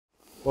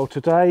Well,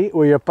 today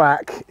we are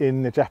back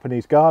in the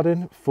Japanese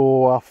garden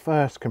for our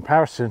first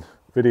comparison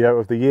video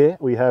of the year.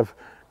 We have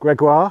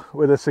Gregoire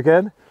with us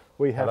again.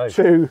 We have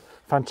two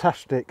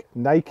fantastic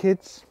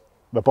nakeds,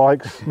 the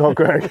bikes, not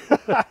Greg.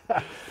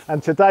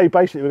 And today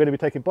basically we're going to be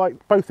taking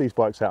both these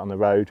bikes out on the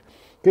road,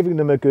 giving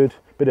them a good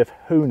bit of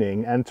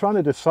hooning and trying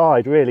to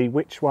decide really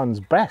which one's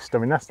best. I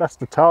mean, that's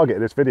the target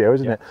of this video,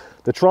 isn't it?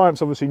 The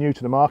Triumph's obviously new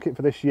to the market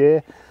for this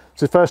year. It's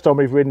the first time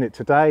we've ridden it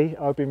today.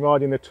 I've been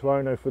riding the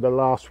Tuono for the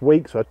last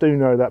week, so I do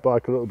know that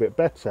bike a little bit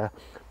better.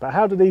 But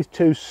how do these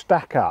two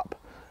stack up?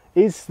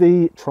 Is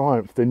the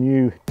Triumph the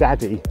new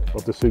daddy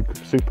of the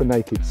super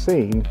naked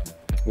scene,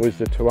 or is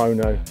the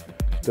Tuono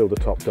still the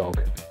top dog?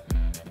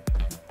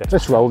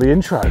 Let's roll the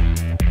intro.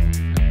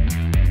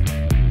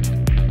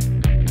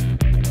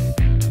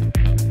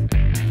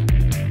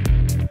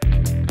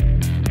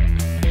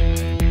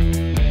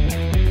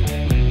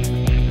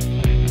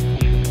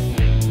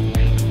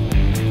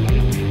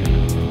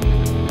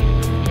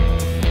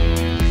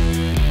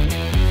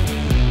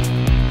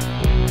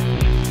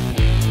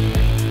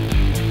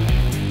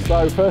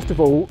 So first of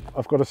all,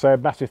 I've got to say a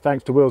massive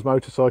thanks to Wheels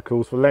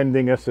Motorcycles for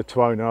lending us a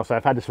Tuono. So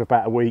I've had this for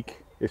about a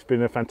week. It's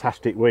been a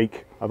fantastic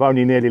week. I've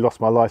only nearly lost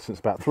my license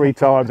about 3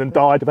 times and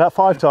died about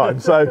 5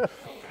 times. So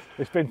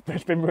it's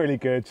been really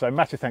good. So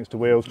massive thanks to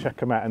Wheels. Check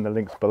them out in the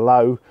links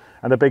below.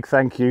 And a big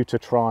thank you to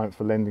Triumph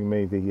for lending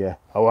me the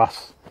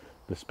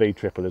Speed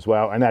Triple as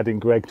well, and adding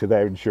Greg to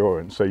their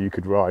insurance so you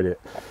could ride it.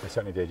 They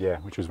certainly did, yeah,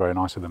 which was very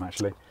nice of them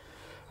actually.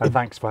 And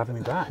thanks for having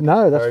me back.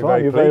 No, that's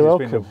fine. You're very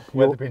welcome. The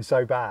weather's been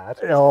so bad.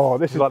 Oh,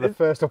 this is like the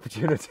first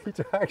opportunity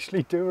to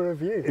actually do a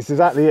review. It's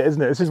exactly it,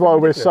 isn't it? This is why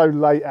we're so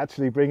late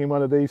actually bringing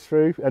one of these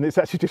through, and it's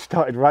actually just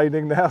started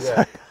raining now.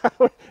 Yeah.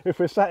 So if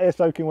we're sat here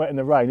soaking wet in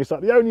the rain, it's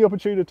like the only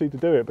opportunity to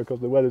do it because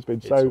the weather's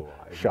been so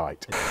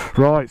shite.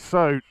 Right,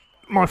 so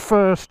my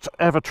first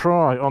ever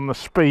try on the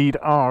Speed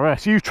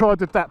RS. You've tried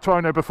that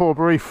Tuono before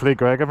briefly,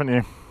 Greg, haven't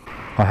you?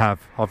 I have.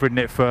 I've ridden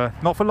it for,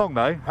 not for long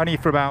though, only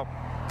for about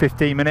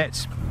 15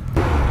 minutes.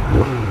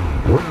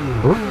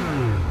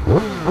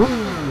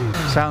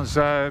 Sounds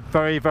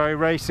very, very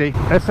racy.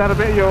 Let's have a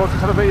bit of yours,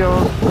 let's have a bit of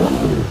yours.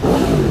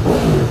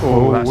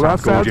 Oh, that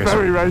sounds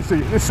very racy.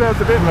 This sounds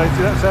a bit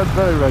racy, that sounds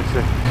very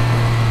racy.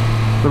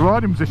 The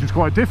riding position's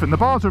quite different. The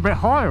bars are a bit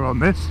higher on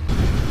this.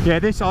 Yeah,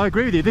 I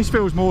agree with you. This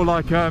feels more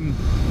like a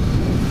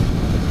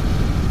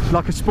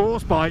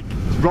sports bike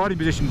riding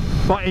position,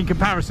 but in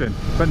comparison.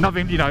 But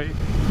nothing, you know,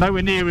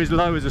 nowhere near as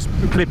low as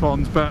a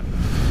clip-ons, but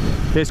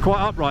it's quite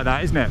upright,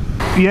 that, isn't it?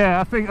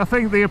 Yeah, I think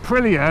the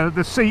Aprilia,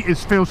 the seat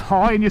feels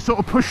high and you're sort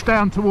of pushed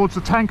down towards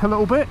the tank a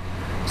little bit.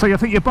 So I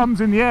think your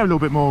bum's in the air a little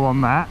bit more on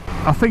that.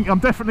 I think my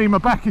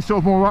back is sort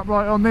of more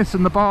upright on this,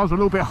 and the bars are a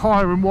little bit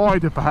higher and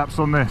wider perhaps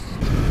on this.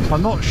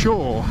 I'm not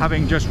sure,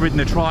 having just ridden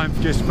the Triumph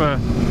just for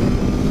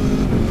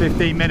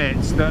 15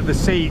 minutes, that the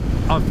seat,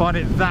 I find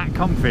it that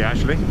comfy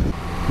actually.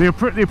 The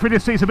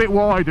Aprilia seat's a bit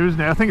wider, isn't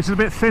it? I think it's a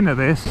bit thinner,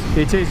 this.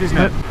 It is, isn't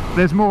it?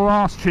 There's more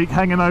arse cheek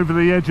hanging over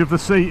the edge of the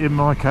seat in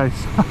my case.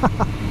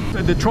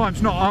 The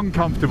Triumph's not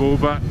uncomfortable,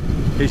 but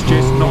it's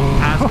just not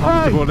as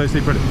comfortable as the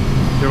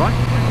Aprilia. You right?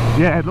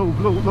 Yeah,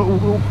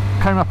 little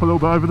came up a little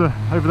bit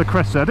over the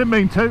crest there. I didn't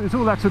mean to, it's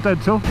all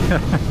accidental.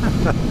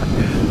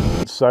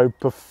 So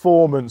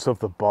performance of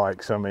the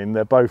bikes, I mean,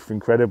 they're both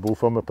incredible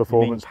from a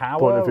performance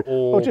point of view.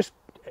 Or just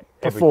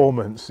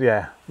performance,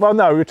 yeah. Well,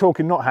 no, we're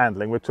talking not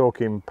handling, we're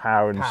talking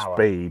power and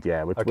speed.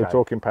 Yeah, we're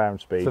talking power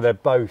and speed. So they're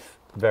both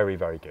very,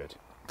 very good.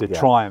 The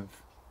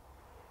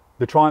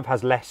Triumph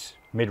has less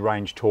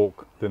mid-range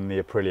torque than the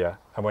Aprilia,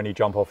 and when you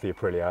jump off the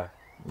Aprilia,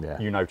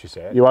 you notice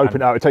it. You open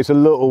it up, it takes a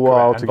little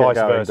while to get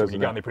going, versa, when you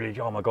get on the Aprilia,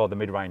 oh my god, the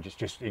mid-range is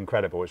just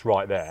incredible, it's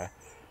right there.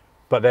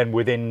 But then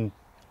within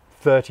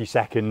 30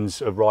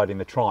 seconds of riding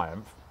the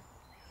Triumph,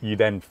 you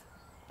then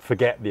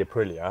forget the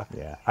Aprilia,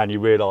 and you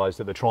realise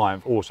that the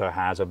Triumph also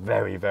has a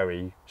very,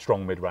 very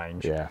strong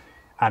mid-range. Yeah.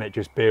 And it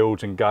just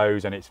builds and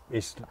goes, and it's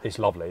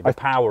lovely. The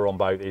power on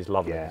both is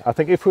lovely. Yeah, I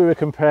think if we were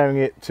comparing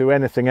it to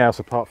anything else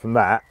apart from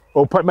that,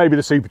 or maybe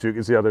the Super Duke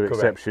is the other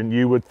exception,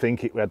 you would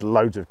think it had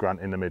loads of grunt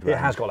in the mid-range. It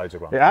has got loads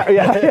of grunt.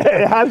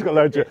 It has got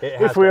loads of grunt.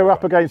 If we were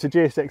up against the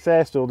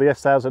GSXS or the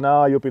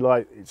S1000R, you'll be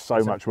like, it's so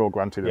much more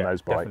grunty than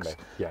those bikes.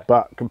 Yeah.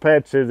 But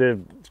compared to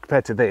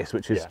this,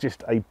 which is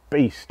just a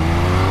beast.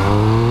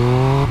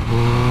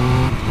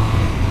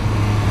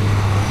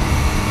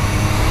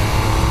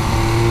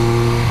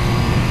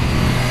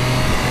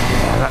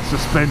 That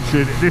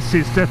suspension, this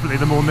is definitely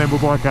the more nimble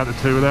bike out of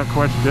the two, without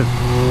question.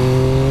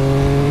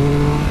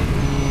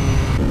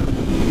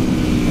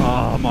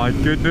 Oh my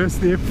goodness,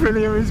 the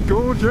Aprilia is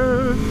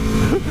gorgeous!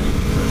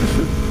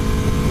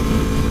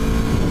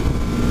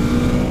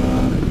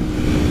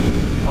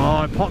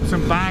 Oh, it pops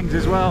and bangs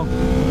as well.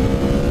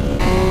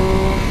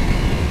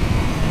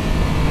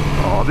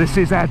 Oh, this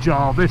is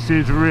agile, this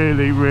is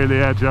really, really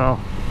agile.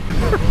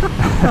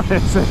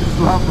 This is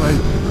lovely,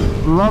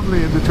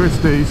 lovely in the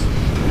twisties.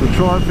 The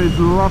Triumph is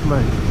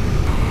lovely.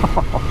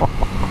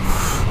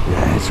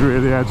 Yeah, it's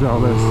really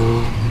agile, this.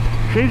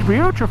 She's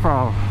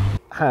beautiful.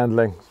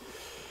 Handling.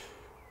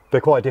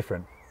 They're quite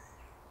different.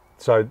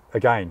 So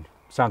again,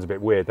 sounds a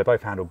bit weird, they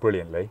both handle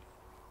brilliantly,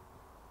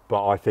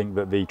 but I think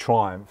that the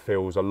Triumph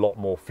feels a lot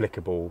more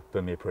flickable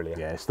than the Aprilia.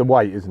 Yeah, it's the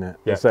weight, isn't it?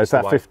 Yeah, so it's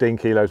that 15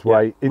 kilos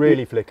weight.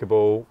 Really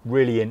flickable,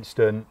 really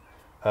instant.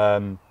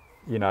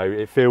 You know,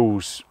 it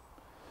feels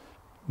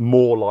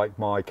more like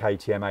my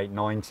KTM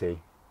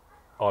 890,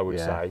 I would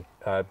say,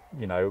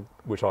 you know,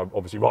 which I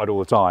obviously ride all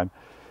the time.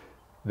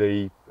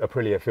 The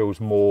Aprilia feels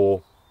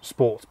more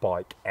sports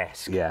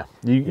bike-esque. Yeah,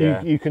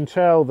 you can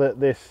tell that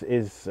this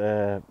is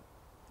the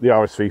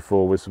RS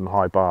V4 with some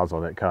high bars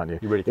on it, can't you?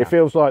 You really can. It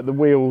feels like the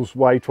wheels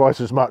weigh twice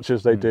as much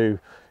as they do.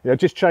 You know,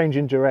 just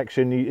changing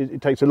direction,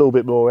 it takes a little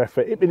bit more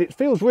effort. It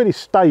feels really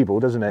stable,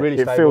 doesn't it? Really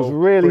it stable, feels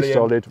really brilliant.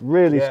 solid,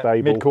 really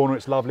stable. Mid-corner,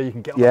 it's lovely. You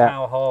can get on the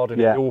power hard,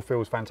 and it all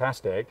feels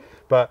fantastic.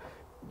 But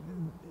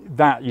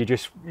that you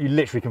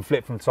literally can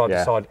flip from side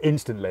to side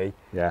instantly.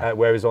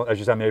 Whereas, as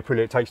you say, on the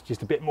Aprilia, it takes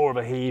just a bit more of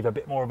a heave, a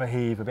bit more of a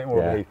heave, a bit more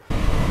of a heave.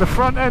 The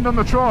front end on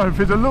the Triumph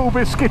is a little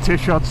bit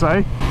skittish, I'd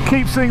say.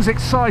 Keeps things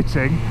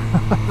exciting.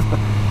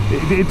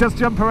 it does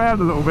jump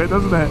around a little bit,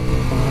 doesn't it?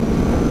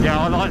 Yeah,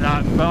 I like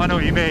that, but I know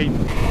what you mean.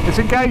 It's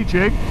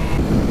engaging.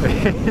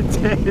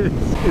 It is.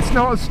 It's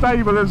not as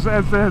stable as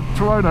the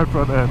Tuono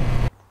front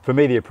end. For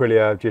me, the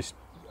Aprilia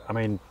I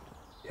mean,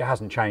 it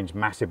hasn't changed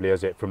massively,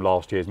 has it, from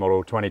last year's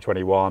model,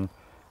 2021.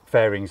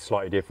 Fairing's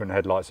slightly different,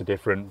 headlights are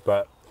different,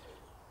 but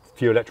a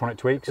few electronic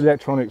tweaks.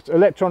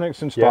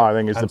 Electronics and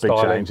styling is the big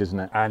change, isn't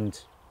it? And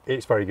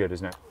it's very good,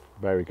 isn't it?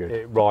 Very good.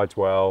 It rides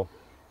well,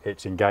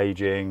 it's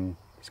engaging,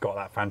 it's got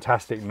that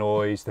fantastic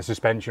noise, the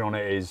suspension on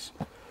it is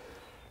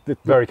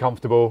very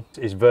comfortable,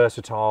 it's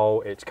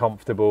versatile, it's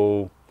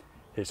comfortable,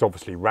 it's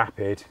obviously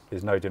rapid,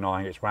 there's no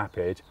denying it's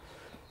rapid.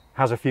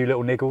 Has a few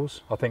little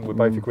niggles, I think we're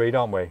both agreed,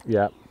 aren't we?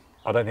 Yeah.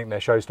 I don't think they're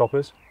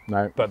showstoppers.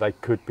 No. But they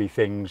could be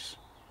things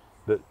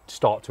that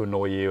start to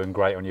annoy you and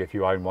grate on you if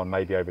you own one,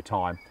 maybe over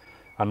time.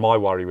 And my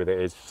worry with it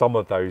is some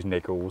of those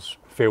niggles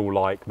feel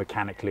like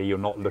mechanically you're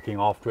not looking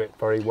after it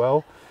very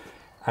well.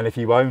 And if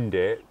you owned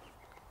it,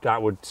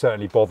 that would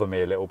certainly bother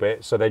me a little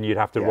bit. So then you'd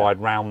have to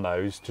ride round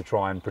those to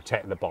try and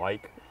protect the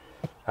bike.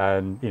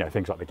 And, you know,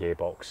 things like the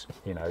gearbox,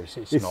 you know,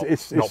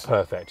 it's not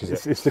perfect, is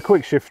it? It's the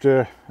quick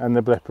shifter and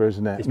the blipper,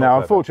 isn't it? Now,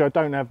 unfortunately,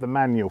 I don't have the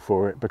manual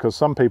for it because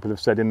some people have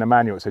said in the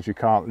manual it says you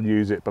can't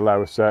use it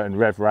below a certain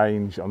rev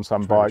range on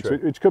some bikes,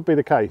 which could be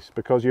the case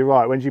because you're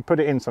right. When you put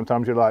it in,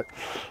 sometimes you're like,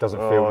 doesn't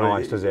feel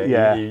nice, does it?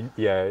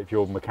 Yeah. If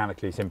you're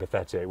mechanically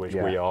sympathetic, which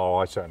we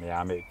are, I certainly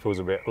am, it feels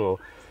a bit.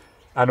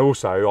 And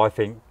also, I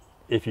think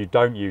if you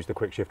don't use the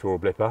quick shifter or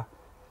blipper,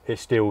 it's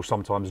still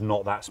sometimes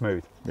not that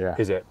smooth,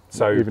 is it?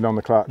 So even on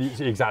the clutch.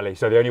 Exactly.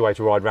 So the only way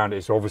to ride around it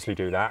is to obviously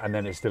do that, and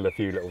then it's still a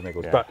few little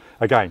niggles. But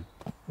again,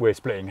 we're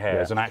splitting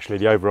hairs, and actually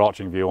the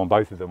overarching view on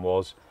both of them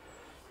was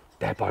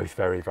they're both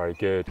very, very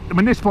good. I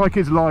mean, this bike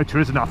is lighter,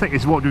 isn't it? I think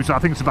it's I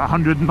think it's about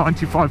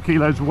 195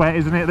 kilos wet,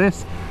 isn't it?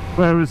 This,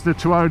 whereas the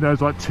Tuono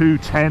is like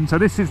 210. So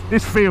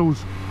this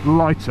feels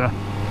lighter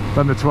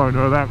than the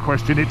Tuono without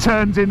question. It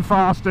turns in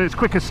faster. It's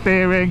quicker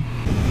steering.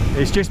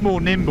 It's just more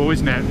nimble,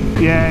 isn't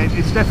it? Yeah,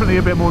 it's definitely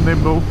a bit more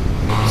nimble.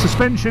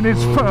 Suspension is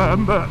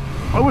firm, but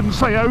I wouldn't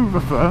say over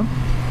firm.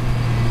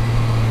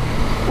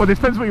 Well, it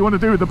depends what you want to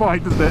do with the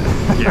bike, doesn't it?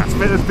 Yeah,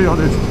 let's be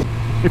honest.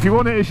 If you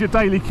want it as your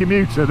daily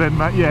commuter, then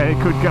yeah, it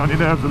could get on your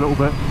nerves a little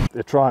bit.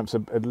 The Triumph's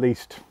at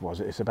least,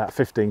 it's about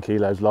 15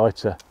 kilos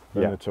lighter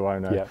than the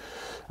Tuono. Yeah.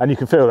 And you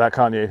can feel that,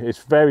 can't you? It's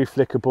very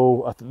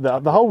flickable.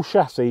 The whole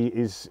chassis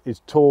is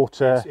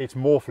tauter. It's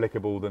more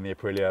flickable than the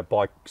Aprilia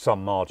by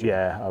some margin.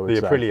 Yeah, I would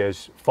say. The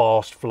Aprilia's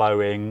fast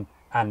flowing,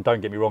 and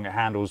don't get me wrong, it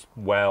handles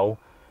well.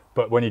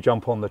 But when you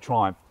jump on the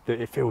Triumph,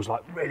 it feels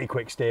like really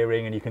quick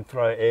steering, and you can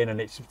throw it in,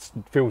 and it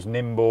feels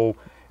nimble.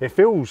 It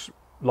feels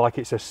like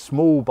it's a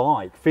small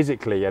bike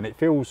physically, and it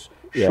feels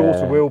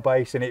shorter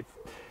wheelbase, and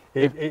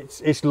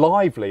it's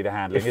lively, the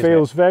handling. It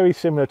feels very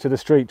similar to the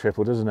Street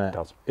Triple, doesn't it? It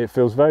does. It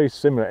feels very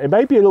similar. It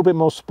may be a little bit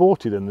more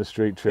sporty than the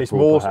Street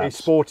Triple.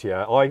 It's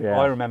sportier.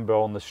 I remember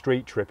on the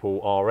Street Triple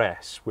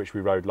RS, which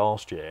we rode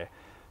last year,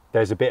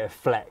 there's a bit of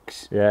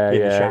flex in the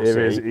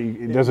chassis.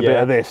 It does a bit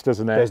of this,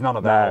 doesn't it? There's none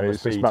of that on the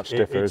it's speed. much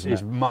stiffer, isn't it?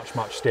 It's much,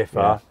 much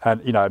stiffer.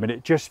 And, you know, I mean,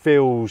 it just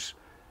feels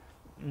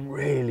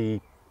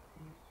really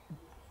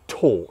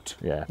taut.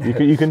 Yeah,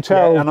 you can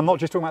tell. And I'm not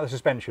just talking about the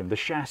suspension, the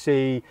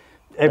chassis,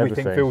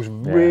 everything feels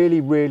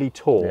really, really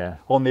taut. Yeah.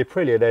 On the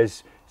Aprilia,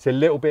 it's a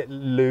little bit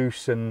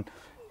loose, and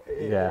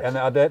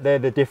they're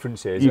the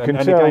differences. You can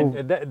tell.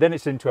 Again, then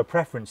it's into a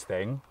preference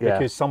thing,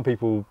 because some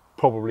people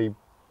probably.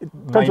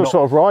 Depends what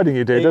sort of riding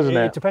you do, doesn't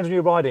it? It depends on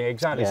your riding,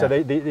 exactly. So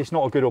it's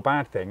not a good or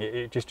bad thing.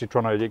 It just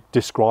trying to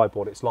describe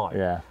what it's like.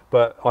 Yeah.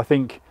 But I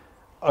think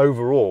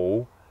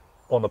overall,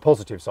 on the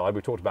positive side,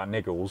 we talked about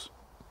niggles.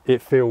 It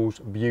feels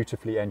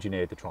beautifully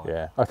engineered, the Triumph.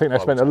 Yeah, I think they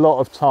spent a lot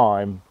of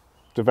time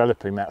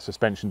developing that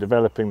suspension,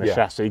 developing the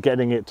chassis,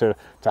 getting it to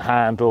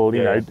handle,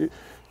 you know,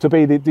 to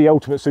be the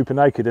ultimate super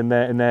naked in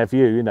their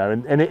view, you know,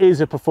 and it is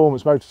a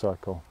performance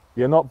motorcycle.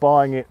 You're not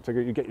buying it to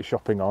get your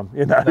shopping on,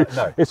 you know.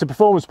 No. It's a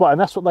performance bike,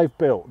 and that's what they've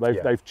built.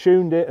 They've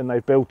tuned it and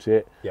they've built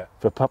it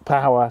for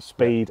power,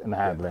 speed, and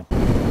handling.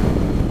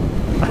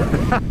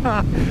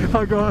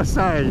 I gotta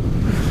say,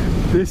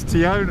 This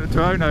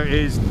Tuono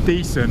is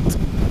decent.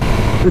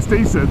 It's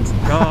decent.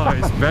 Oh,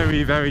 it's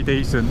very, very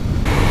decent.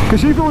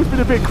 Because you've always been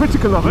a bit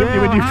critical of it, haven't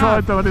you, when you've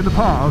tried that in the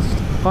past?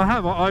 I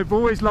have. I've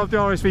always loved the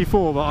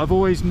RSV4,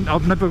 but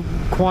I've never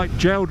quite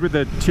gelled with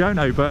the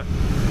Tuono. But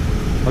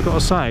I've got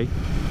to say,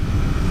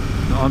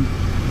 I'm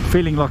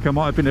feeling like I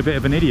might have been a bit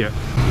of an idiot.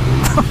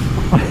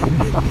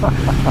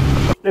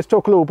 Let's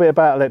talk a little bit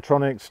about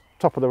electronics,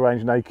 top of the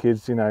range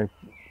nakeds, you know,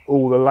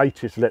 all the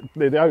latest,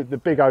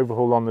 the big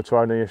overhaul on the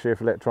Tuono this year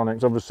for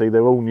electronics. Obviously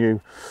they're all new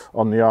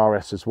on the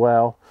RS as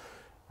well.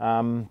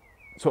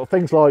 Sort of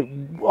things like,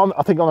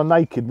 I think on a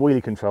naked,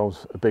 wheelie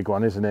control's a big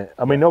one, isn't it?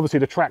 I mean, obviously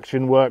the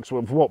traction works,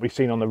 from what we've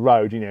seen on the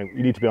road, you know,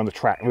 you need to be on the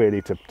track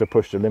really to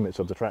push the limits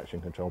of the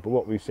traction control. But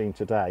what we've seen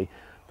today,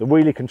 the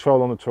wheelie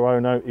control on the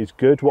Tuono is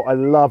good. What I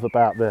love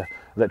about the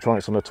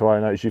electronics on the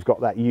Tuono is you've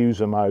got that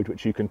user mode,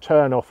 which you can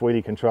turn off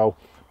wheelie control,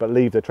 but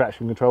leave the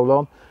traction control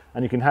on.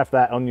 And you can have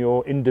that on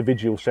your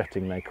individual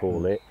setting, they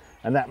call it.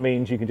 And that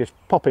means you can just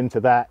pop into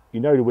that,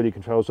 you know the wheelie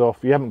control's off,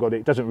 you haven't got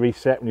it, it doesn't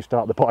reset when you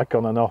start the bike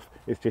on and off,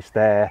 it's just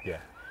there. Yeah.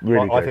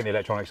 Really I think the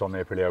electronics on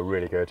the Aprilia are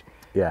really good.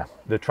 Yeah.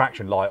 The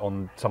traction light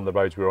on some of the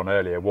roads we were on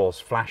earlier was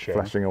flashing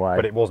away,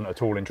 but it wasn't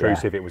at all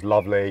intrusive. It was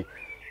lovely.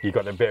 You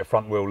got a bit of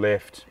front wheel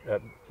lift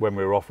when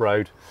we were off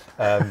road.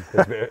 I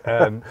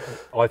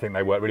think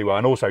they work really well,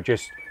 and also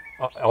just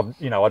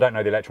you know, I don't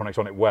know the electronics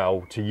on it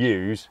well to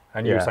use,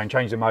 and you were saying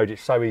change the mode.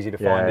 It's so easy to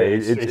find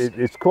it.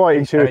 It's quite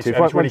intuitive. It's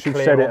really once you've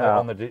clear set it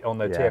on up the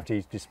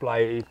TFT's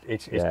display.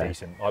 It's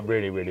decent. I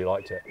really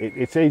liked it.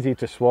 It's easy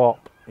to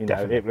swap. You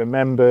know, it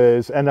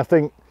remembers, and I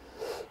think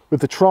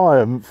with the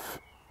Triumph,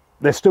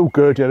 they're still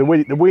good. You know,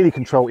 the wheelie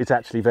control is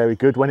actually very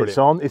good when it's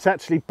on. It's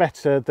actually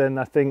better than,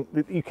 I think,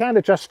 you can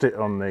adjust it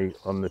on the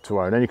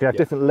Tuono, and you can have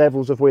different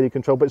levels of wheelie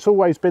control, but it's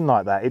always been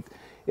like that.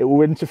 It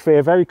will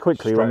interfere very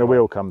quickly when the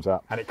wheel comes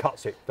up. And it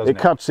cuts it, doesn't it?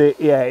 It cuts it,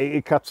 yeah,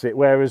 it cuts it.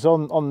 Whereas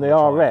on the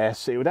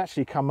RS, it would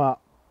actually come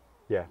up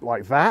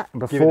like that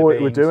before it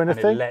would do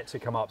anything. And it lets it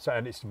come up,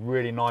 and it's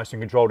really nice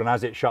and controlled, and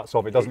as it shuts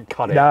off, it doesn't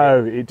cut it.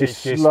 No, it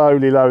just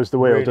slowly lowers the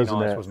wheel, really doesn't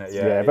nice, it? Wasn't it?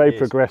 Yeah, very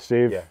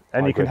progressive,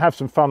 and you can have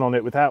some fun on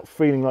it without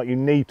feeling like you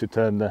need to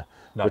turn the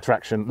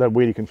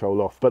wheelie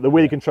control off. But the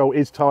wheelie control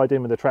is tied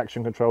in with the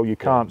traction control. You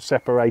can't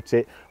separate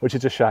it, which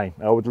is a shame.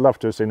 I would love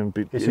to have seen them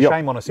be. It's a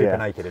shame on a super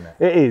naked, isn't it?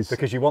 It is,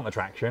 because you want the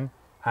traction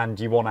and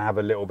you want to have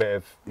a little bit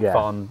of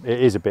fun.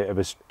 It is a bit of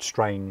a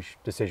strange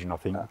decision, I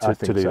think,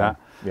 to do that.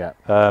 Yeah.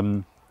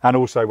 And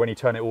also, when you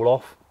turn it all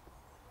off,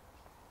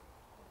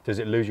 does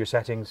it lose your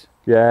settings?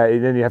 Yeah,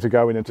 then you have to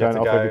go in and turn it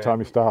off every time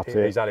you start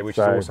it. Exactly, which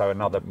is also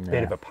another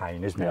bit of a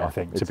pain, isn't it, I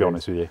think, to be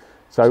honest with you.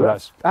 So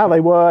that's how they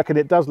work, and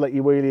it does let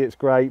you wheelie, it's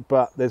great,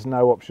 but there's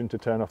no option to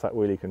turn off that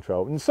wheelie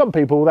control. And some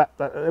people,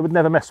 they would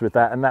never mess with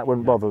that, and that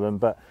wouldn't bother them.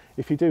 But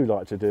if you do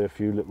like to do a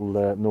few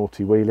little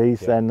naughty wheelies,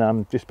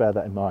 then just bear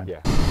that in mind.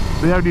 Yeah.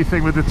 The only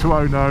thing with the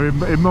Tuono,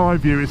 in my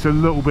view, it's a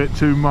little bit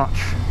too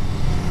much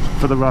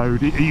for the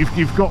road.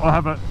 You've got to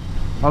have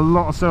a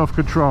lot of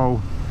self-control.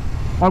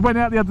 I went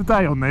out the other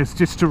day on this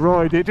just to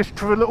ride it, just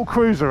for a little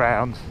cruise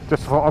around.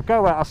 Just thought I'll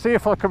go out, I'll see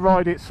if I can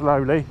ride it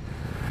slowly.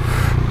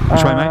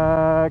 Which way,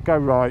 mate? Go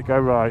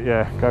right,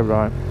 yeah, go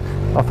right.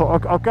 I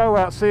thought I'll go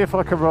out, see if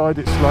I can ride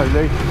it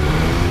slowly.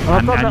 And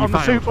I've done that on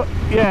the Super,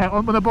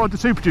 when I bought the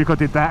Super Duke I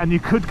did that, and you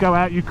could go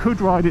out, you could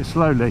ride it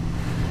slowly.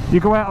 You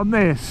go out on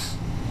this,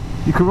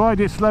 you can ride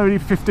it slowly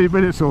 15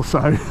 minutes or so.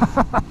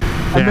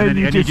 and then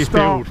you just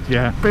start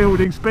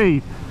building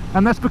speed.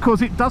 And that's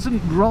because it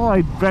doesn't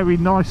ride very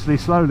nicely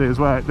slowly as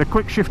well. The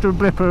quick shifter and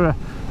blipper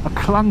are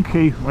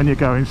clunky when you're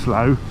going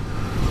slow.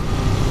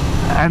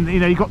 And you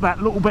know, you've got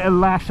that little bit of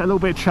lash, that little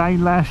bit of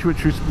chain lash,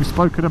 which we've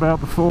spoken about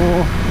before.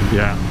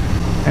 Yeah.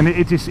 And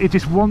it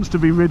just wants to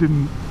be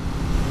ridden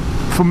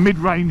from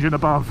mid-range and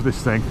above,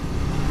 this thing.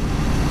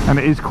 And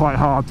it is quite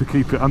hard to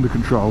keep it under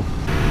control.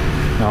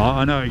 No,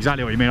 I know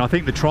exactly what you mean. I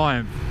think the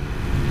Triumph,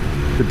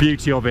 the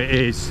beauty of it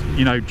is,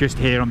 you know, just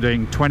here I'm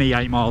doing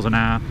 28 miles an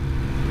hour.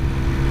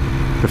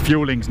 The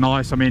fueling's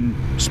nice. I'm in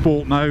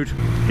sport mode.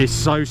 It's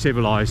so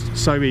civilised,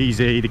 so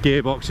easy. The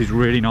gearbox is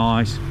really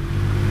nice.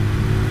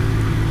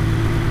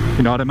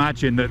 You know, I'd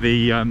imagine that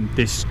the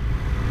this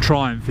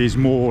Triumph is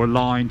more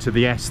aligned to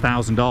the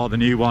S1000R, the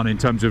new one, in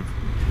terms of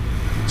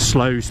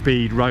slow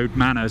speed road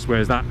manners,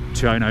 whereas that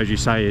Tuono, as you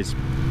say,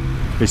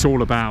 it's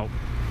all about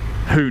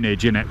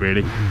hoonage, isn't it,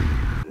 really?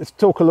 Let's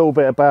talk a little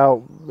bit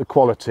about the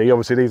quality.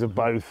 Obviously, these are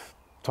both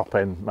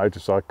top-end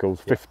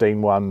motorcycles.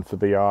 15.1 for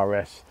the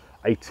RS.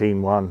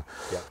 18.1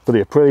 for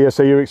the Aprilia,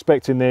 so you're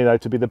expecting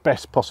to be the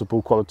best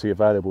possible quality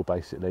available,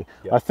 basically.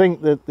 I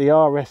think that the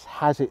RS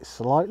has it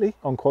slightly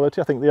on quality.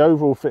 I think the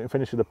overall fit and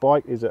finish of the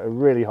bike is at a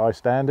really high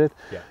standard.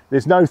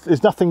 There's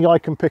nothing I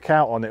can pick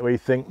out on it where you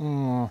think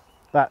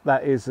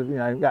that is, you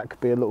know, that could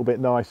be a little bit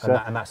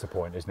nicer. And that's the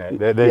point,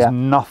 isn't it? There's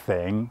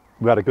nothing.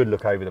 We had a good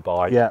look over the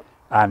bike,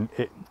 and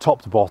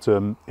top to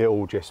bottom, it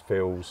all just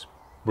feels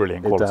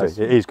brilliant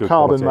quality. It is good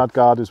carbon quality.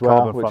 mudguard as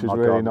well, which is a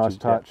really nice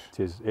touch. It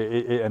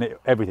is.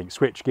 Everything,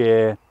 switch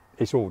gear,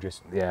 it's all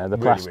just the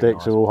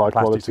plastics are all high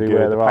quality.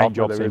 Where the paint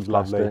job seems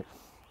lovely.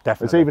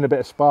 Definitely. There's even a bit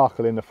of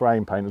sparkle in the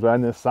frame paint as well.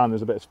 In the sun,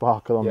 there's a bit of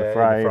sparkle on the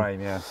frame. In the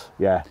frame, yeah.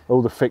 Yeah,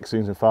 all the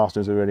fixings and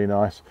fasteners are really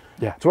nice.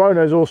 Yeah.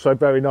 Tuono is also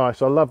very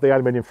nice. I love the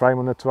aluminium frame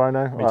on the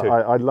Tuono. Me too.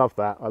 I love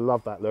that. I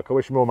love that look. I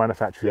wish more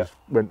manufacturers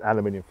went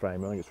aluminium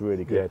frame. I think it's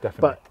really good. Yeah,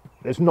 definitely. But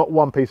there's not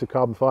one piece of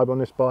carbon fibre on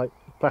this bike.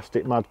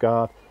 Plastic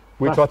mudguard.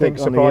 Which I think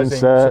is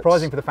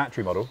surprising for the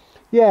factory model.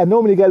 Yeah,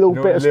 normally you get a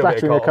little bit of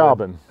splattering of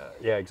carbon.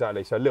 Yeah,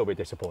 exactly. So a little bit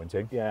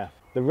disappointing. Yeah.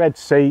 The red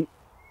seat.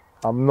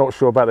 I'm not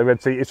sure about the red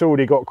seat. It's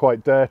already got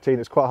quite dirty and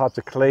it's quite hard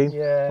to clean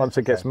once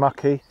it gets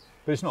mucky.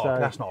 But it's not. So,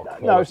 that's not a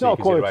quality no, it's not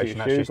a quality issue.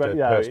 That's just a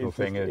personal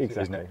thing,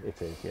 exactly, isn't it?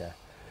 It is. Yeah,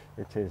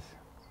 it is.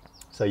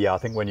 So yeah, I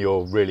think when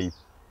you're really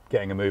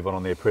getting a move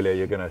on the Aprilia,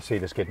 you're going to see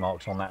the skid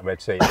marks on that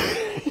red seat.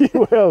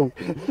 You will.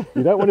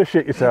 You don't want to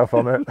shit yourself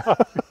on it. No,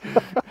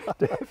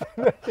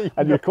 definitely.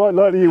 And you're quite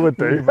likely you would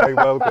do. You may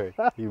well do.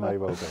 You may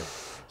well do.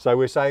 So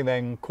we're saying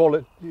then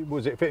quality,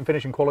 was it fit and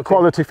finishing quality?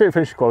 Quality, fit and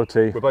finishing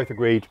quality. We're both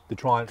agreed the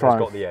Triumph has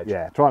got the edge.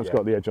 Yeah, Triumph's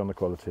got the edge on the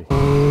quality. It's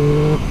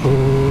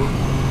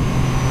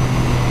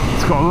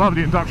got a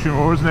lovely induction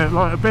roar, isn't it?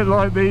 Like a bit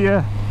like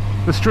the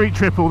street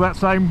triple, that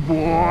same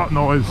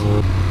noise.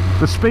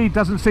 The speed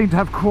doesn't seem to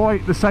have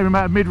quite the same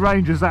amount of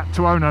mid-range as that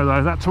Tuono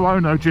though. That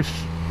Tuono just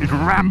is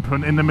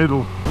rampant in the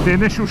middle. The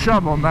initial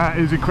shove on that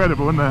is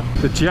incredible, isn't it?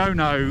 The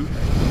Tuono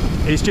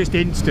is just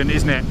instant,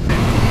 isn't it?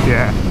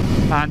 Yeah.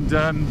 And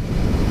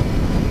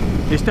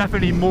it's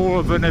definitely more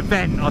of an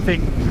event, I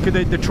think,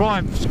 because the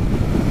Triumph,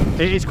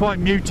 it is quite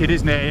muted,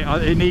 isn't it?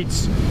 It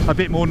needs a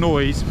bit more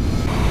noise.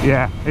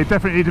 Yeah, it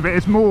definitely needs a bit.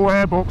 It's more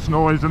airbox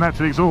noise than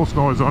actually exhaust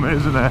noise on it,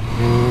 isn't it?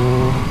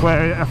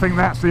 Where I think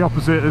that's the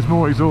opposite. There's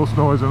more exhaust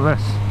noise and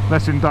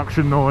less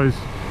induction noise.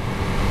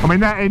 I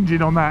mean, that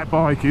engine on that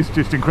bike is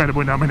just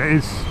incredible. I mean, it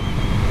is.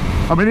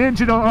 I mean, the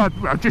engine,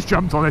 I've just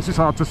jumped on this, it's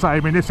hard to say. I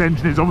mean, this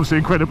engine is obviously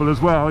incredible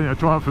as well. You know,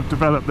 Triumph have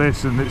developed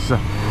this and it's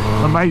an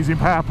amazing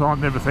power plant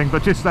and everything,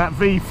 but just that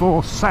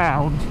V4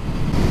 sound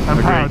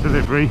and power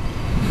delivery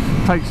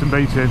takes some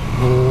beating.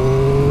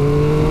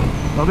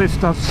 Well, this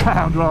does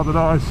sound rather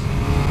nice.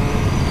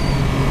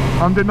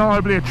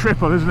 Undeniably a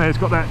triple, isn't it? It's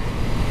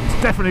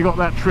definitely got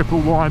that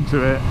triple whine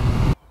to it.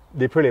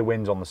 The Aprilia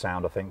wins on the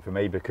sound, I think, for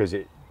me, because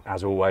it,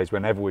 as always,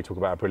 whenever we talk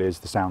about Aprilias,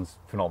 the sound's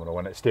phenomenal,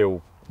 and it's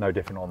still no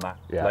different on that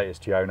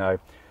latest Tuono.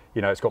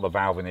 You know, it's got the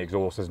valve in the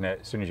exhaust, isn't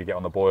it? As soon as you get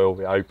on the boil,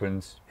 it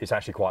opens. It's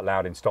actually quite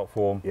loud in stock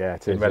form,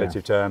 in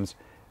relative terms,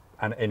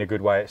 and in a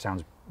good way, it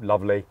sounds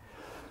lovely.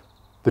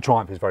 The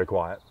Triumph is very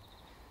quiet.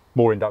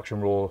 More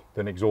induction roar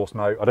than exhaust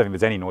note. I don't think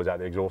there's any noise out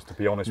of the exhaust, to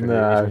be honest with you.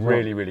 It's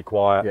really, really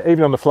quiet. Yeah,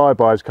 even on the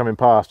flybys coming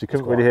past, you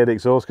couldn't really hear the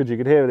exhaust because you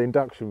could hear the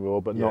induction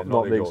roar, but not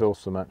the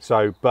exhaust so much.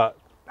 So, but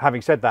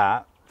having said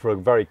that, for a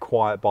very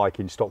quiet bike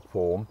in stock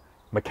form,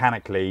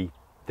 mechanically,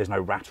 there's no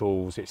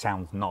rattles. It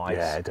sounds nice.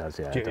 Yeah, it does.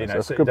 Yeah, it does. You know,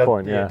 That's a good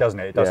point. Yeah, doesn't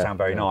it? It does sound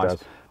very nice.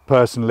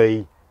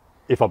 Personally,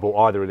 if I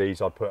bought either of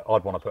these, I'd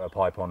want to put a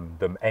pipe on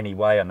them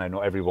anyway. I know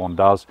not everyone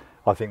does.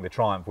 I think the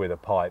Triumph with a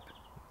pipe.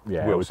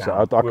 Yeah,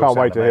 I can't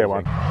wait to hear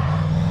one.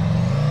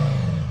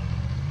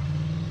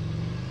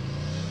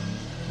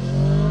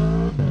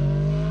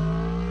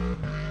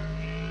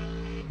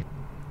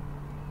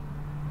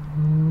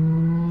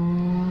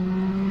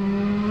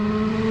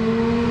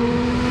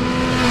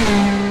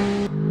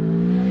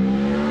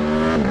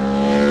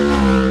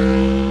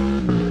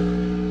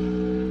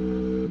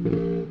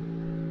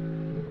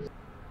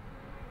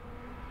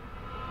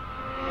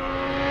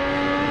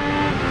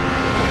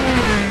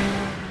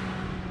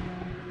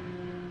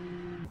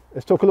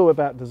 Let's talk a little bit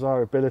about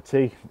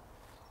desirability.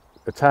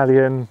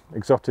 Italian,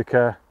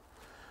 Exotica,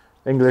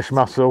 English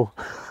muscle.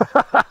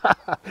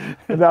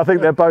 And I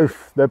think they're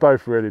both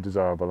really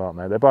desirable, aren't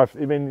they? They're both.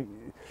 I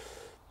mean,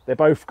 they've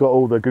both got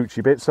all the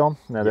Gucci bits on.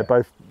 Now they're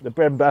both. The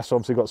Bremba's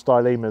obviously got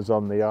stylemas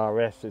on the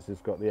RS. This has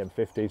got the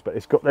M50s,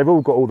 but they've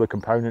all got all the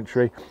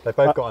componentry. They've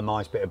both got a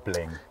nice bit of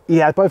bling.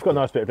 Yeah, they've both got a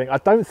nice bit of bling. I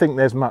don't think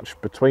there's much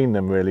between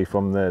them really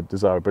from the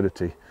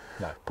desirability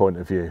point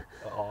of view.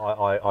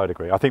 I'd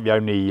agree. I think the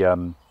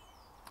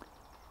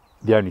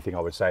only thing I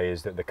would say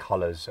is that the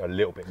colours are a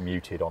little bit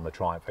muted on the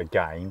Triumph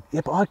again.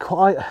 Yeah, but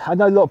I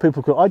know a lot of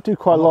people. I do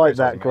quite like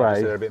that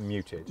grey. They're a bit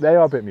muted. They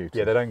are a bit muted.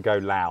 Yeah, they don't go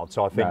loud.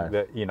 So I think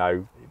that, you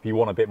know, if you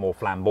want a bit more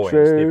flamboyance,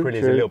 the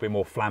Aprilia's a little bit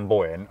more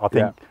flamboyant. I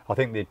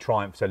think the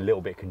Triumph's a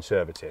little bit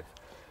conservative.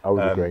 I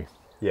would agree.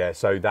 Yeah,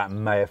 so that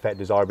may affect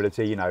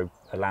desirability. You know,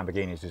 a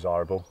Lamborghini's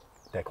desirable.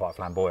 They're quite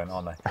flamboyant,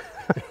 aren't they?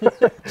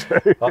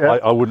 True,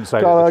 I wouldn't say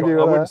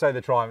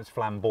the Triumph's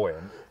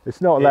flamboyant.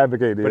 It's not a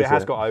Lamborghini, but it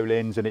has got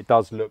Öhlins and it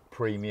does look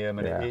premium,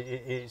 and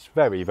it's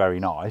very, very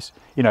nice.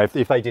 You know,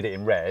 if they did it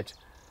in red,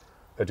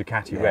 a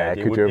Ducati red,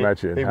 it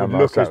would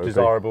look as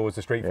desirable as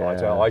the Street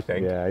Fighter, I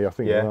think. Yeah, I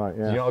think you're right.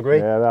 Yeah. Do you not agree?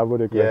 Yeah, I would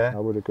agree. I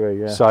would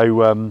agree. Yeah.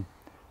 So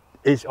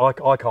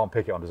I can't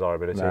pick it on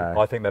desirability. No.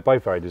 I think they're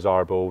both very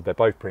desirable. They're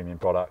both premium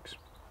products.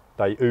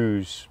 They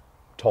ooze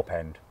top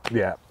end.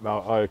 Yeah, no,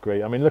 I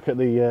agree. I mean, look at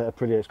the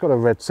Aprilia. It's got a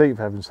red seat,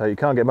 for heaven's sake. You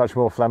can't get much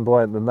more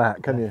flamboyant than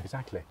that, can you?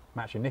 Exactly.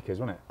 Match your knickers,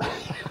 wouldn't it?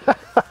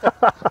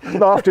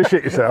 Not after you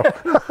shit yourself.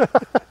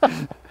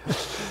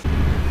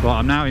 Right,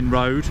 I'm now in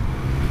road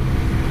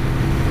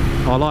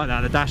I like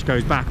that. The dash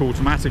goes back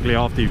automatically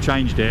after you've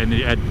changed it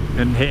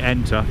and hit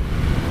enter.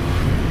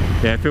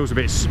 Yeah, it feels a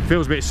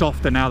bit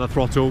softer now, the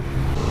throttle.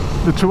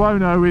 The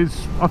Tuono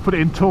is, I've put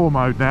it in tour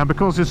mode now,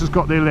 because this has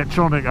got the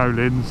electronic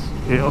O-lins,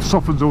 it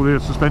softens all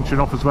the suspension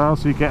off as well,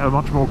 so you get a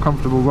much more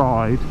comfortable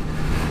ride.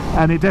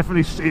 And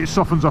it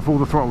softens off all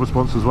the throttle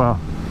response as well.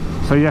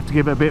 So you have to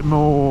give it a bit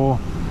more,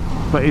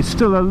 but it's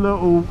still a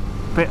little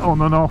bit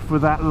on and off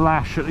with that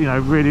lash, you know,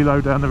 really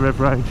low down the rev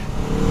range.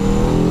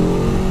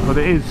 But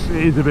it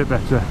is a bit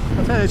better. I'll tell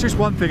you, there's just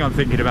one thing I'm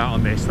thinking about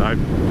on this though,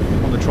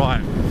 on the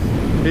Triumph.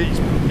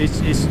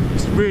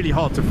 It's really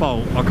hard to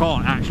fault. I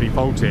can't actually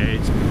fault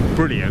it. It's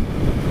brilliant.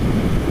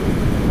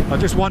 I'm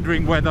just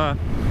wondering whether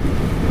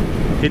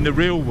in the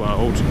real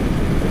world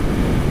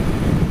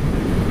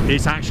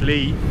it's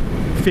actually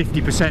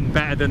 50%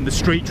 better than the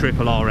Street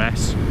Triple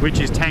RS, which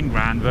is 10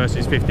 grand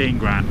versus 15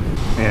 grand.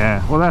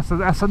 Yeah, well that's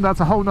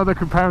a whole nother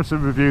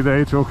comparison review there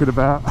you're talking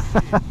about.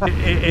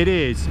 it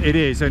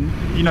is, and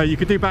you know, you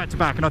could do back to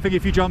back, and I think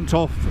if you jumped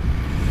off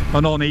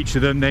and on each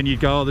of them, then you'd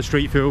go, oh, the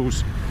Street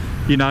feels,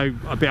 you know,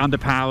 a bit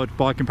underpowered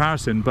by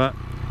comparison, but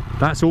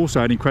that's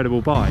also an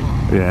incredible bike.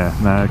 Yeah,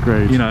 no,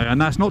 agreed. You know, and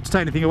that's not to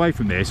take anything away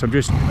from this. I'm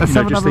just, let's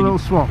have another little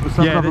swap.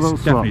 Yeah,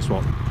 let's definitely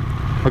swap.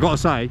 I got to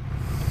say,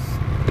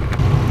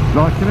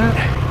 liking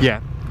it?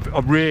 Yeah,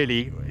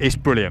 really, it's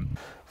brilliant.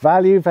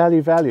 Value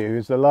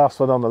is the last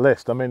one on the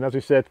list. I mean, as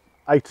you said,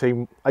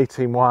 18.1,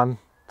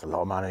 it's a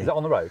lot of money. Is that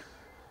on the road?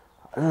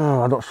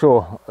 Oh, I'm not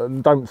sure.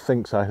 Don't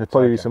think so. There'll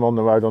probably be some on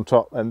the road on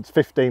top, and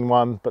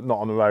 15.1, but not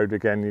on the road.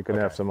 Again, you're going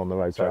to have some on the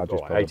road charges.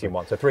 So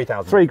 18.1, so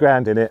 3,000. 3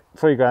 grand in it.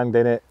 3 grand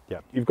in it. Yeah.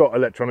 You've got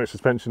electronic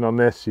suspension on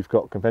this. You've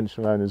got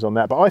conventional owners on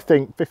that. But I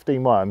think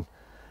 15.1,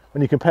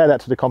 when you compare that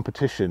to the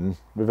competition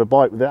with a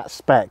bike with that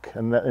spec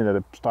and that, you know,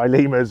 the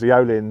stylemas, the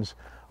O-lins,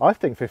 I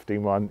think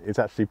 15.1 is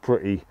actually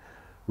pretty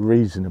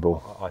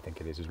reasonable. I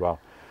think it is as well.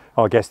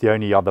 I guess the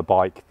only other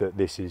bike that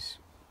this is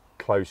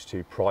close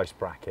to price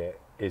bracket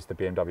is the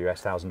BMW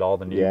S1000R,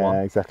 the new one.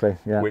 Yeah, exactly.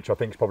 Yeah. Which I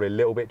think is probably a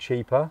little bit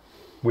cheaper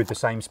with the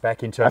same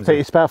spec in terms I think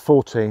it's about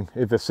 14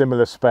 with a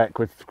similar spec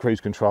with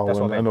cruise control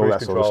and all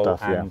that sort of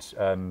stuff.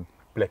 And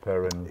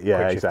blipper and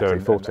yeah, quick exactly,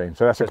 shifter 14.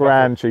 So that's a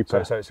grand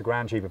cheaper. So it's a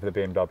grand cheaper for the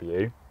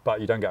BMW,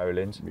 but you don't get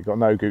O-lins. You've got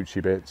no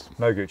Gucci bits.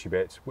 No Gucci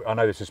bits. I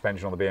know the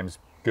suspension on the BM's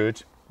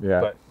good,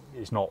 but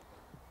it's not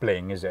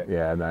bling, is it?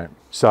 Yeah, no.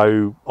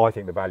 So I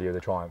think the value of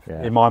the Triumph,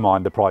 in my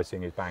mind, the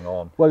pricing is bang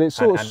on. Well, it's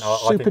sort of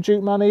Super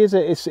Duke money, is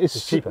it?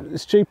 It's cheaper.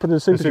 It's cheaper than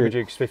Super Duke.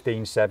 The Super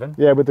Duke's 15.7.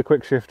 Yeah, with the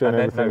quick shifter and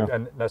then, everything.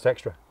 and that's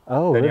extra.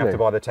 Oh, then really? you have to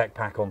buy the tech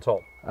pack on top.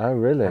 Oh,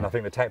 really? And I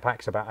think the tech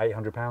pack's about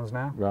 £800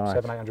 now. Right.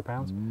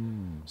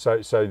 £700-800.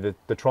 So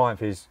the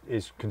Triumph is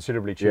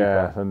considerably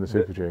cheaper than the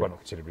Super Duke. Well, not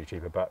considerably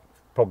cheaper, but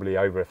probably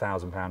over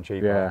 £1,000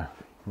 cheaper. Yeah.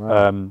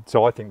 Right.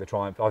 So I think the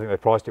Triumph, I think they've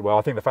priced it well.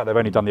 I think the fact they've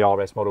only done the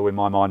RS model in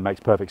my mind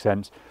makes perfect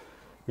sense.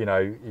 You know,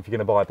 if you're going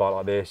to buy a bike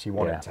like this, you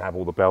want it to have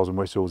all the bells and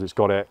whistles. It's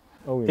got it.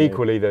 Oh, yeah.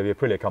 Equally, the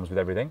Aprilia comes with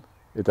everything.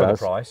 It does.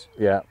 For the price.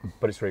 Yeah.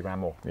 But it's £3 grand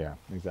more. Yeah,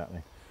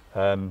 exactly.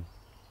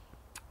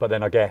 But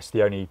then I guess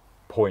the only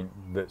point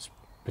that's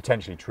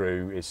potentially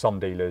true is some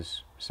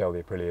dealers sell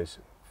the Aprilias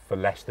for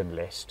less than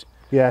list.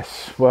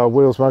 Yes, well,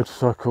 Wheels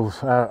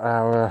Motorcycles,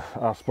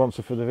 our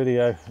sponsor for the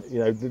video, you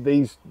know,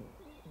 these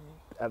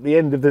at the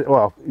end of the,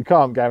 well, you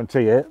can't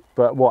guarantee it,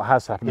 but what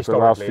has happened for the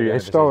last few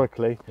years,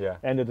 historically,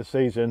 end of the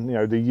season, you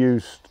know, the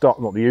used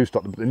stock, not the used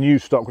stock, but the new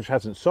stock which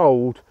hasn't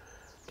sold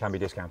can be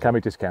discounted. Can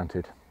be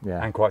discounted,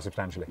 yeah. And quite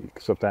substantially.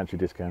 Substantially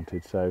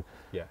discounted, so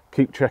yeah,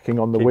 keep checking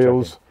on the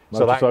Wheels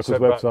Motorcycles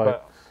website.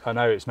 But I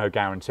know it's no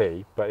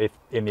guarantee, but if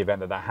in the event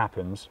that that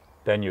happens,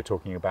 then you're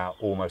talking about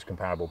almost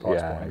comparable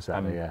price points.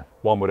 Exactly, and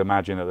one would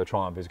imagine that the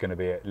Triumph is going to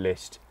be at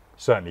list,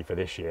 certainly for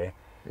this year.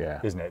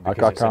 Yeah, isn't it?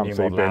 Because it's a new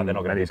model out, they're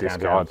not going to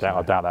discount it.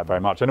 I doubt that very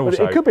much. And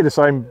also, it could be the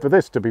same for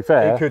this, to be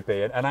fair. It could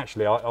be, and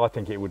actually, I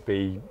think it would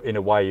be in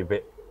a way a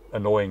bit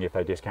annoying if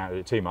they discounted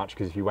it too much.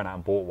 Because if you went out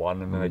and bought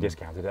one and then they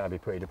discounted it, that'd be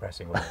pretty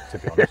depressing, wouldn't it? To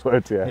be honest, it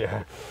would,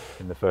 yeah.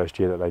 In the first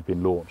year that they've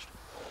been launched.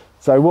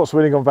 So what's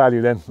winning on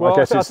value then? Well, I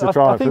guess it's the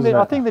Triumph, isn't it?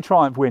 I think the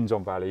Triumph wins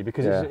on value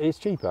because it's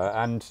cheaper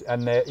and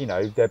they're, you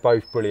know, they're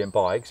both brilliant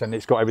bikes and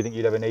it's got everything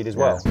you'd ever need as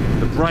well.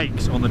 The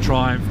brakes on the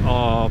Triumph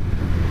are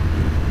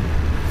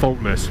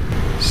faultless.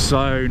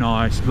 So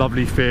nice,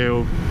 lovely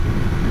feel,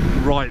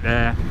 right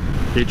there.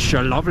 It's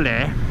so lovely.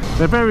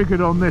 They're very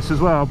good on this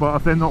as well, but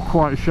they're not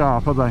quite as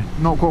sharp, are they?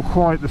 Not got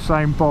quite the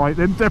same bite.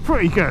 They're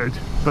pretty good,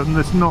 but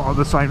it's not at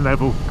the same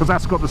level because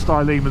that's got the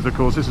stylemas, of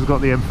course. This has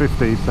got the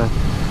M50s, so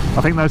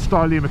I think those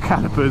stylema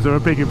calipers are a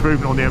big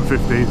improvement on the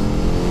M50s.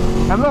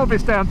 And a lot of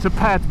it's down to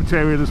pad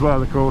material as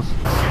well, of course.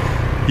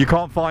 You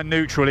can't find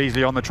neutral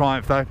easily on the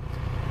Triumph though.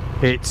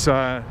 It's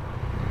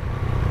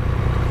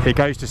it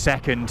goes to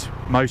second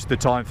most of the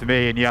time for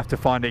me, and you have to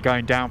find it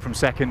going down from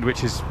second,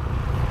 which is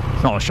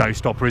not a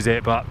showstopper, is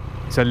it? But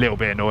it's a little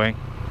bit annoying.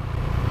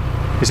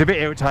 It's a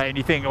bit irritating.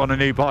 You think on a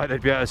new bike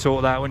they'd be able to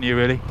sort that, wouldn't you,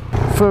 really?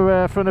 For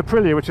an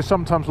Aprilia, which is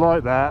sometimes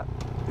like that,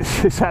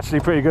 it's actually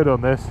pretty good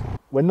on this.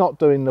 We're not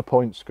doing the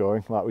point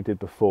scoring like we did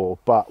before,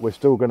 but we're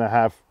still going to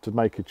have to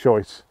make a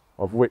choice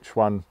of which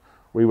one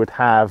we would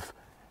have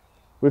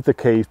with the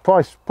keys,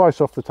 price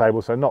off the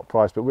table, so not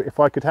price, but if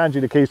I could hand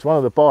you the keys to one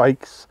of the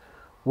bikes,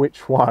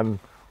 which one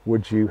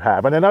would you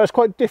have? And I know it's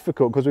quite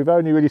difficult because we've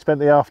only really spent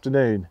the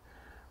afternoon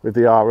with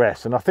the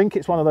RS, and I think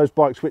it's one of those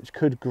bikes which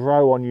could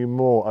grow on you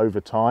more over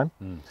time.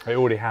 It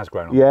already has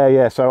grown on.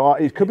 Yeah, so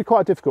it could be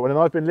quite a difficult one, and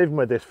I've been living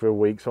with this for a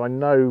week, so I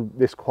know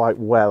this quite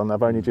well, and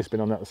I've only just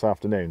been on that this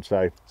afternoon.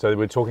 So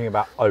we're talking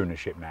about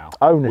ownership now.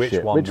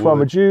 Ownership. Which one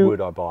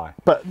would I buy?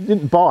 But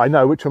didn't buy.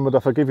 No, which one would,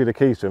 if I give you the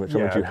keys to them, which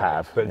one would you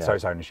have? But so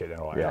it's ownership then,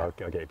 right? Yeah,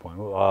 I get your point.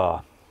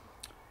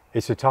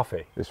 It's a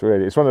toughie. It's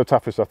one of the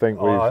toughest I think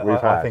we've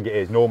had. I think it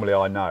is. Normally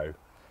I know.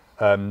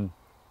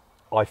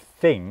 I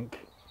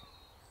think,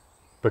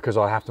 because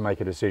I have to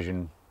make a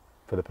decision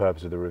for the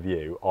purpose of the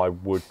review, I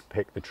would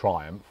pick the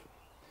Triumph,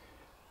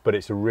 but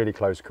it's a really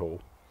close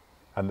call.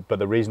 But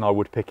the reason I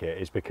would pick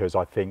it is because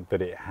I think that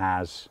it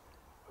has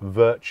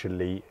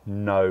virtually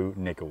no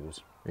niggles.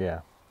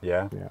 Yeah,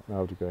 I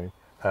would agree.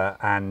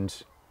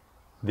 And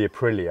the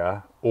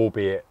Aprilia,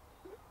 albeit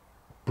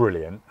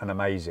brilliant and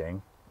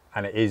amazing,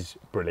 and it is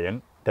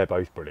brilliant, they're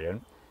both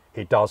brilliant,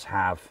 it does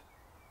have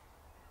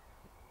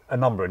a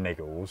number of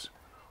niggles,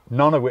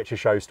 none of which are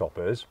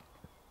showstoppers.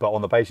 But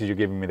on the basis you're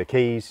giving me the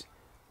keys,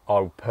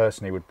 I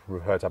personally would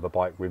prefer to have a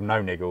bike with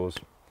no niggles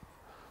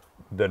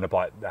than a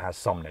bike that has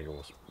some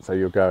niggles. So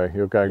you're going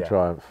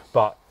Triumph.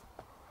 But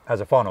as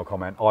a final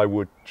comment, I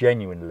would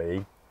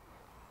genuinely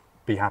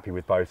be happy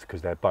with both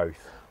because they're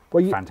both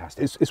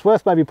fantastic. It's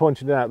worth maybe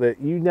pointing out that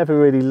you never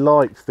really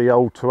liked the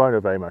old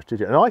Tuono very much, did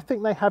you? And I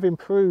think they have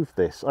improved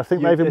this. I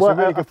think they've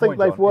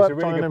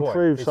worked on and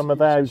improved some of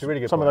those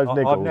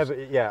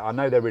niggles. I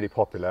know they're really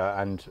popular,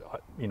 and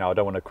I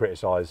don't want to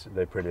criticise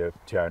the Aprilia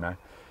Tuono,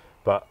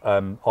 but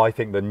I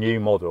think the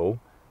new model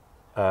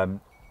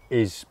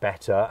is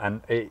better,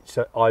 and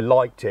I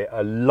liked it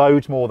a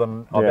loads more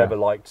than I've ever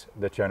liked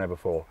the Tuono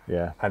before.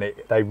 Yeah, and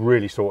they've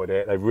really sorted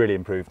it, they've really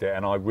improved it,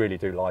 and I really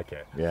do like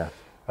it. Yeah.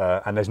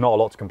 And there's not a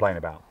lot to complain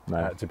about,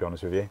 to be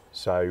honest with you.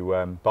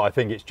 So, but I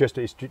think it's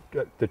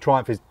the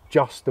Triumph is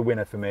just the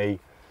winner for me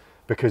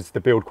because the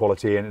build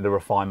quality and the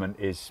refinement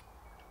is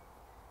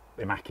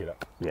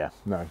immaculate. Yeah,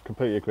 no,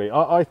 completely agree.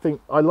 I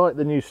think I like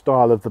the new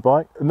style of the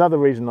bike. Another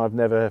reason I've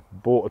never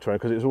bought a Tuono,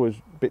 because it's always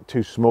a bit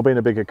too small. Being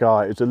a bigger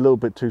guy, it's a little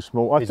bit too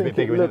small. I think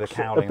it looks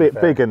a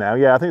bit bigger now.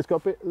 Yeah, I think it's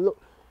got a bit look.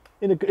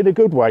 In a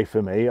good way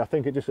for me. I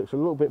think it just looks a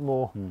little bit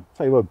more,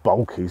 say the word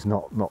bulky is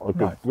not a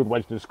good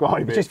way to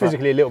describe it. It's just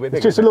physically a little bit bigger.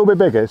 It's just a little bit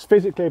bigger. It's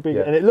physically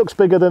bigger, and it looks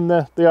bigger than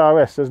the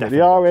RS, doesn't it?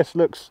 The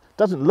RS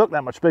doesn't look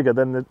that much bigger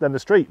than the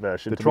street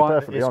version, to be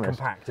perfectly honest. It's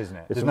compact, isn't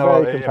it? It's a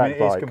very compact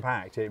bike. It is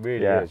compact, it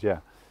really is, yeah.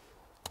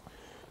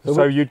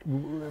 So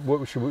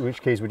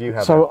which keys would you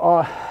have? So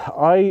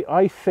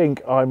I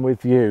think I'm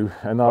with you,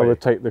 and I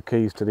would take the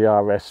keys to the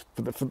RS,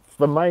 for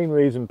the main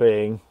reason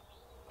being,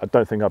 I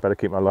don't think I better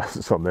keep my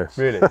license on this.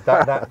 Really?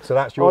 So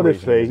that's your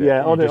honestly, reason,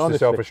 yeah. Honestly, the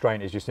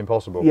self-restraint is just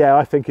impossible. Yeah,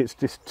 I think it's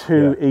just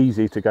too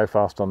easy to go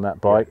fast on that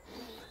bike.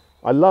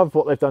 Yeah. I love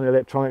what they've done with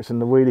electronics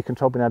and the wheelie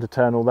control, being able to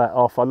turn all that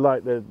off. I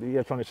like the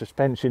electronic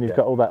suspension. You've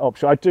got all that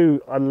option.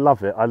 I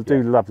love it. I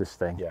do love this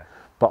thing. Yeah.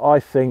 But I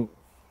think,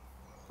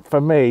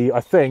 for me,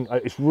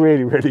 it's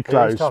really, really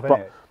close. It is tough,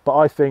 but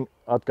I think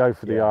I'd go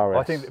for the RS.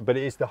 I think, but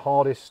it is the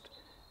hardest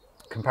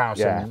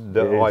comparison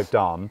that I've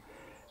done,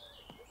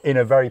 in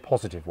a very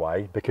positive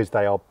way, because the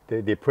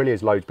Aprilia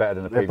is loads better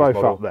than the previous model.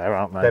 They're both up there,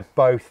 aren't they? They're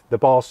both, the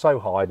bar's so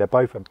high, they're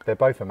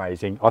both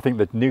amazing. I think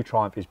the new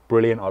Triumph is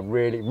brilliant. I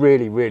really,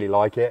 really, really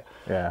like it.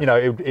 Yeah.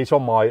 It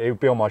would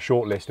be on my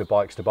short list of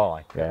bikes to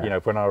buy. Yeah.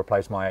 When I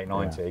replace my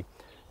 890,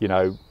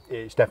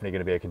 it's definitely going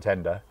to be a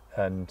contender.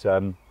 And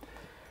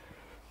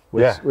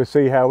we'll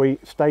see how we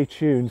stay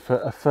tuned for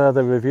a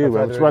further review.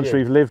 Once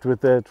we've lived with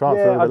the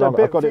Triumph. I'd like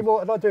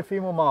to do a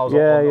few more miles on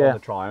the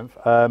Triumph.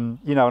 And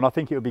I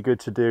think it would be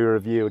good to do a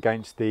review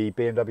against the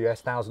BMW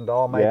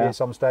S1000R maybe at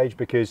some stage,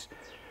 because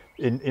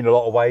in a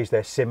lot of ways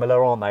they're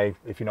similar, aren't they?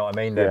 If you know what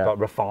I mean, they're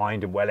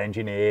refined and well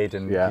engineered,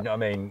 and you know what I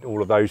mean,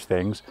 all of those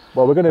things.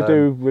 Well, we're going to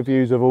do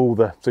reviews of all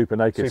the Super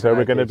Naked. So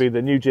we're going to be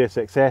the new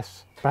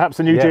GSX-S, perhaps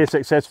the new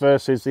GSX-S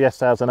versus the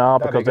S1000R,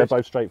 because they're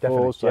both straight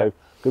fours. So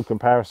good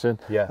comparison.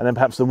 Yeah. And then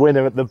perhaps the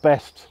winner at the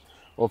best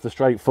of the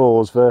straight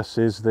fours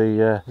versus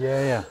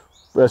the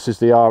versus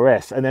the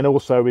RS. And then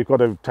also we've got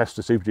to test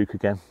the Super Duke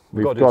again.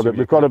 We've got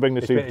to bring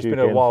the Super Duke in. It's been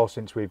a while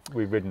since we've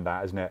ridden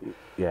that, hasn't it?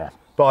 Yeah.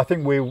 But I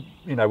think when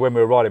we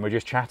were riding, we were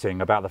just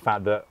chatting about the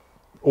fact that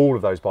all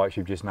of those bikes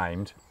you've just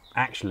named,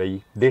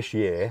 actually this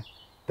year,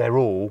 they're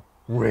all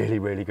really,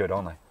 really good,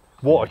 aren't they?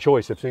 What a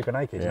choice of Super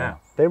Nakeds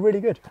now. They're really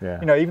good. Yeah.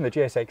 Even the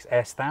GSX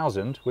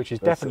S1000, which is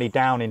definitely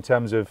down in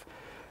terms of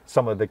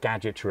some of the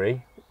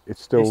gadgetry.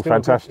 It's still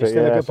fantastic. It's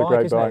still a good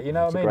bike, isn't it? You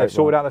know what I mean? They've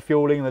sorted out the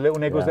fueling and the little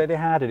niggles that they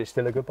had, and it's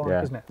still a good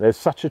bike, isn't it? There's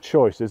such a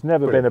choice. There's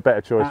never been a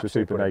better choice for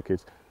Super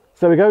Nakeds.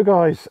 So there we go,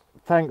 guys.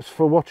 Thanks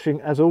for watching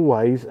as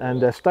always,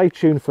 and stay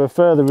tuned for a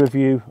further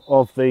review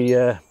of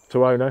the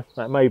Tuono.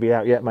 That may be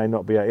out yet, may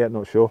not be out yet,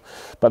 not sure.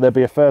 But there'll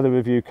be a further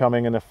review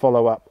coming and a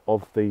follow-up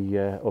of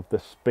the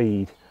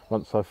Speed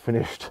once I've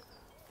finished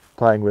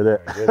playing with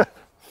it.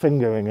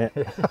 fingering it.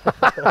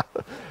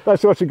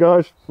 Thanks for watching,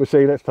 guys. We'll see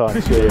you next time.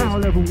 This is power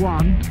level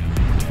 1,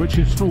 which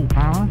is full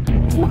power.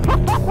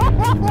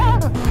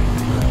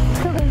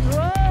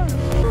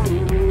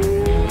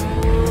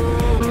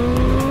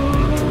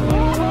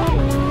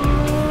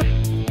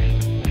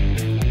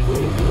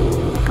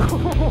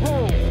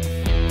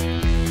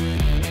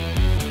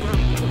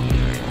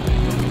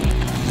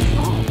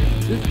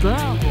 It's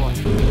down, boy.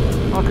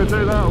 I could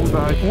do that all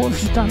day. What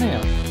have you done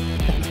here?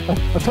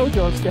 I told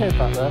you I was scared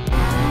back there.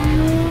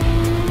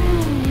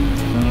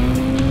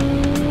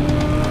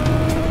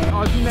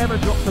 I've never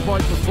dropped a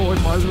bike before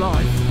in my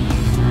life.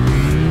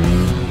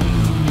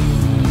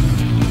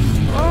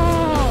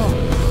 Oh!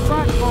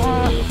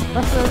 Backfire!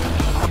 That's it!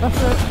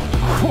 That's it!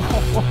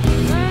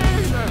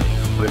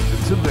 Listen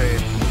to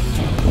this.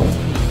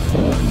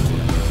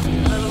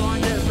 Never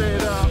mind getting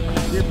beat up.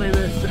 Give me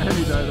this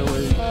any day of the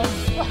week.